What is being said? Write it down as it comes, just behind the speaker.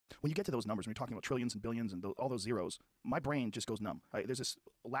when you get to those numbers, when you're talking about trillions and billions and all those zeros, my brain just goes numb. There's this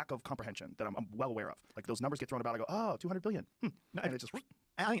lack of comprehension that I'm well aware of. Like those numbers get thrown about, I go, oh, 200 billion. And it just...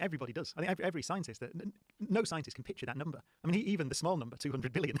 I think everybody does. I think every scientist, no scientist can picture that number. I mean, even the small number,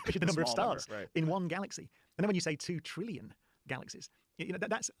 200 billion, which is the number of stars in one galaxy. And then when you say 2 trillion galaxies,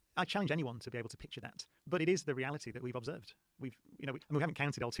 I challenge anyone to be able to picture that. But it is the reality that we've observed. We haven't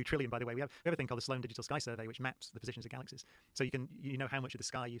counted all 2 trillion, by the way. We have a thing called the Sloan Digital Sky Survey, which maps the positions of galaxies. So you know how much of the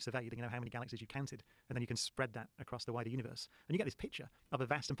sky you've surveyed, and you know how many galaxies you've counted, and then you can spread that across the wider universe. And you get this picture of a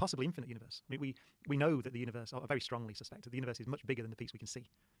vast and possibly infinite universe. I mean, we know that the universe, or very strongly suspect that the universe is much bigger than the piece we can see.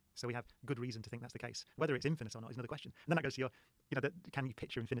 So we have good reason to think that's the case. Whether it's infinite or not is another question. And then that goes to can you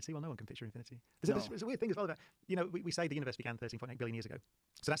picture infinity? Well, no one can picture infinity. There's a weird thing as well about, we say the universe began 13.8 billion years ago.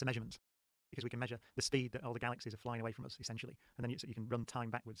 So that's a measurement, because we can measure the speed that all the galaxies are flying away from us, essentially. And then you can run time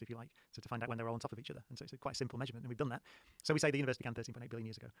backwards, if you like, so to find out when they're all on top of each other. And so it's a quite simple measurement, and we've done that. So we say the universe began 13.8 billion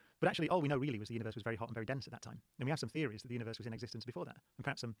years ago. But actually, all we know really was the universe was very hot and very dense at that time. And we have some theories that the universe was in existence before that, and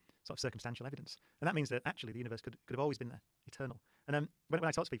perhaps some sort of circumstantial evidence. And that means that actually the universe could have always been there, eternal. And when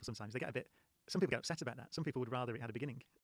I talk to people sometimes, some people get upset about that. Some people would rather it had a beginning.